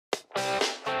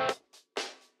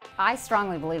I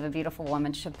strongly believe a beautiful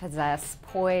woman should possess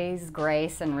poise,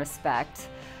 grace, and respect,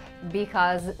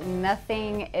 because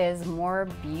nothing is more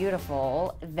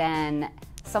beautiful than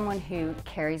someone who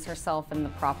carries herself in the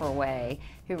proper way,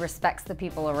 who respects the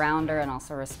people around her and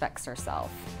also respects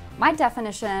herself. My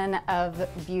definition of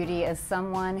beauty is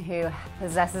someone who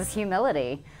possesses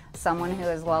humility, someone who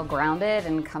is well grounded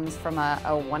and comes from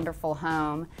a wonderful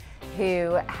home,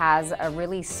 who has a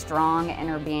really strong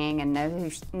inner being and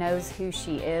knows who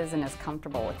she is and is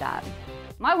comfortable with that.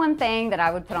 My one thing that I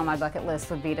would put on my bucket list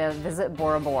would be to visit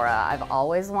Bora Bora. I've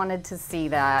always wanted to see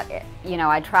that. You know,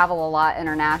 I travel a lot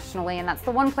internationally, and that's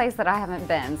the one place that I haven't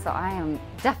been, so I am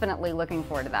definitely looking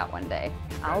forward to that one day.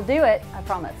 I'll do it, I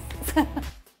promise.